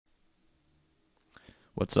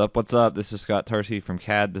What's up? What's up? This is Scott Tarsi from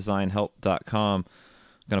CADdesignhelp.com.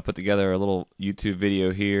 I'm going to put together a little YouTube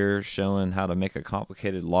video here showing how to make a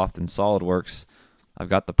complicated loft in Solidworks. I've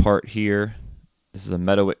got the part here. This is a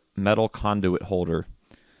metal conduit holder.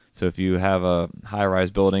 So if you have a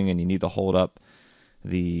high-rise building and you need to hold up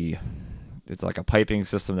it's like a piping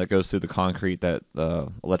system that goes through the concrete that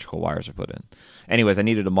electrical wires are put in. Anyways, I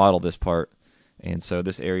needed to model this part. And so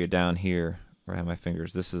this area down here, where I have my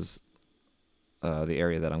fingers, this is the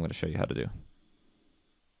area that I'm going to show you how to do.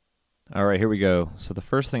 All right, here we go. So the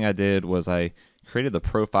first thing I did was I created the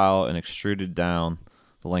profile and extruded down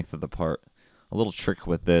the length of the part. A little trick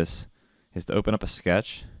with this is to open up a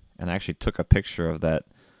sketch, and I actually took a picture of that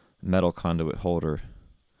metal conduit holder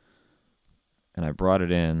and I brought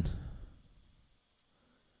it in,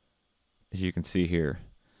 as you can see here.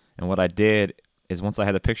 And what I did is once I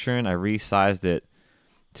had the picture in, I resized it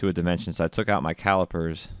to a dimension. So I took out my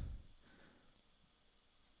calipers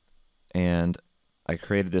and I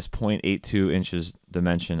created this 0.82 inches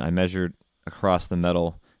dimension. I measured across the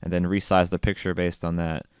metal and then resized the picture based on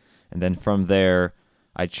that. And then from there,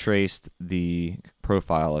 I traced the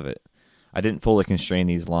profile of it. I didn't fully constrain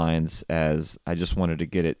these lines as I just wanted to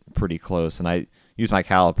get it pretty close. And I used my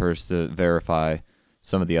calipers to verify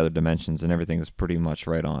some of the other dimensions, and everything is pretty much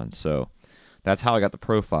right on. So that's how I got the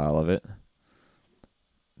profile of it.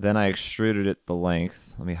 Then I extruded it the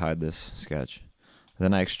length. Let me hide this sketch.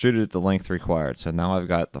 Then I extruded it the length required. So now I've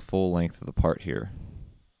got the full length of the part here.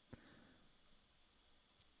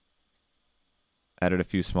 Added a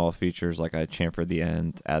few small features like I chamfered the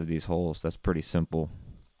end, added these holes. That's pretty simple.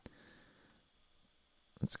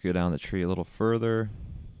 Let's go down the tree a little further.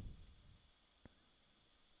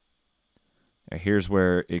 Here's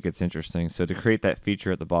where it gets interesting. So to create that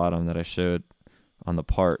feature at the bottom that I showed on the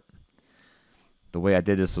part, the way I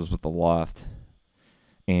did this was with the loft.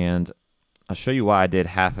 And I'll show you why I did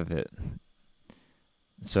half of it.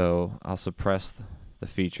 So I'll suppress the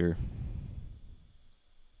feature.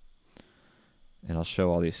 And I'll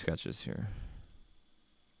show all these sketches here.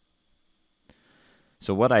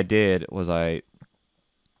 So what I did was I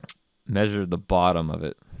measured the bottom of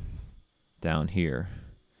it down here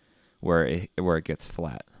where it gets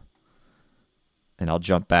flat. And I'll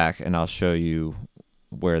jump back and I'll show you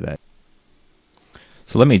where that.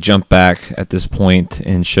 So let me jump back at this point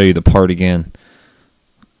and show you the part again.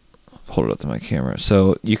 Hold it up to my camera.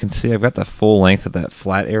 So you can see I've got the full length of that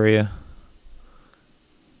flat area.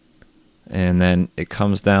 And then it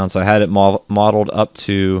comes down. So I had it modeled up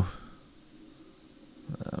to,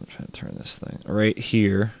 I'm trying to turn this thing, right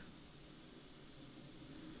here.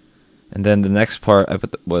 And then the next part I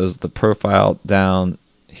put was the profile down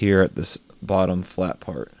here at this bottom flat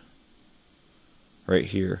part. Right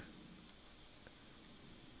here.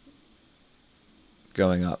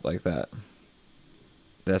 Going up like that.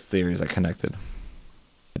 That's the areas I connected.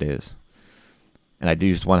 It is. And I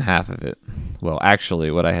used one half of it. Well,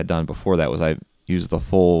 actually, what I had done before that was I used the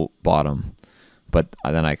full bottom, but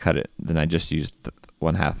then I cut it. Then I just used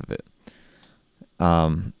one half of it.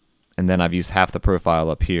 And then I've used half the profile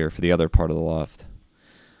up here for the other part of the loft.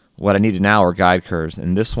 What I needed now are guide curves,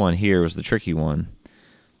 and this one here was the tricky one.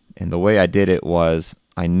 And the way I did it was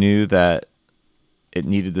I knew that it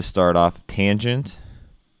needed to start off tangent.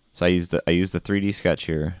 So I used the 3D sketch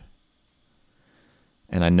here.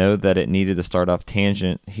 And I know that it needed to start off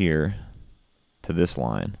tangent here to this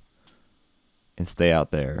line and stay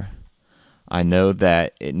out there. I know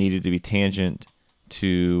that it needed to be tangent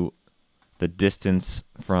to the distance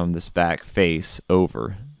from this back face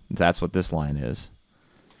over. That's what this line is.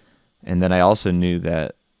 And then I also knew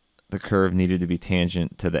that the curve needed to be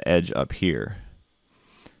tangent to the edge up here.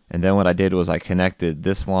 And then what I did was I connected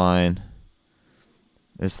this line,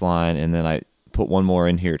 and then I put one more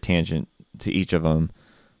in here tangent to each of them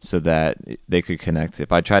so that they could connect.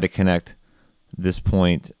 If I tried to connect this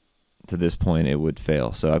point to this point, it would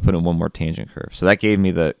fail. So I put in one more tangent curve. So that gave me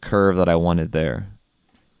the curve that I wanted there.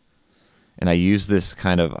 And I use this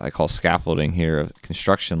kind of, I call scaffolding here, of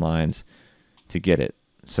construction lines to get it.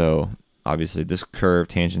 So obviously this curve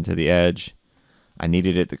tangent to the edge, I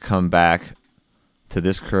needed it to come back to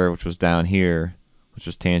this curve, which was down here, which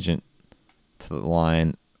was tangent to the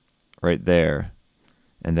line right there,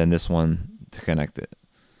 and then this one to connect it.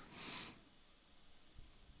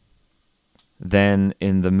 Then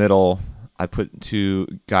in the middle, I put two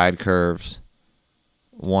guide curves,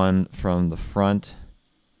 one from the front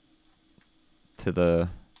to the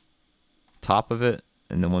top of it,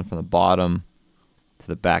 and then one from the bottom to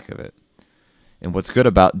the back of it. And what's good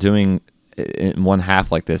about doing it in one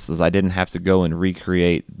half like this is I didn't have to go and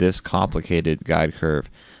recreate this complicated guide curve.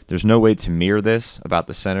 There's no way to mirror this about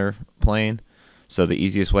the center plane, So the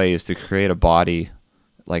easiest way is to create a body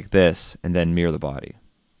like this and then mirror the body.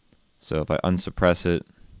 So if I unsuppress it,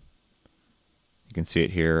 you can see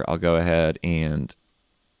it here. I'll go ahead and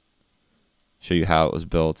show you how it was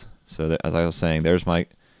built. So that, as I was saying, there's my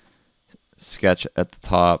sketch at the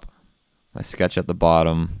top, my sketch at the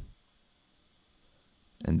bottom,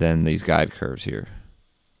 and then these guide curves here.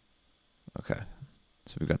 Okay,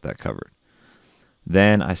 so we've got that covered.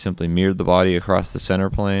 Then I simply mirrored the body across the center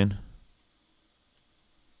plane.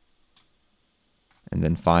 And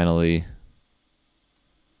then finally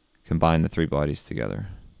combine the three bodies together.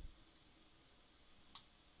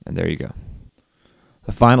 And there you go.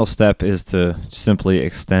 The final step is to simply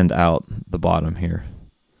extend out the bottom here,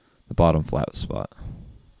 the bottom flat spot.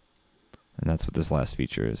 And that's what this last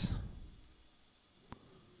feature is.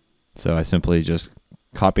 So I simply just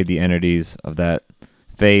copied the entities of that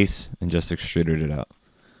face and just extruded it out.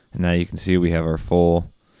 And now you can see we have our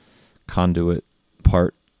full conduit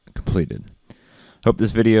part completed. Hope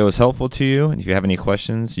this video is helpful to you. And if you have any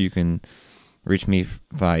questions, you can reach me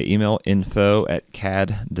via email,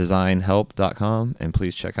 info@CADdesignhelp.com. And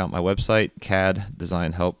please check out my website,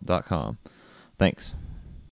 CADdesignhelp.com. Thanks.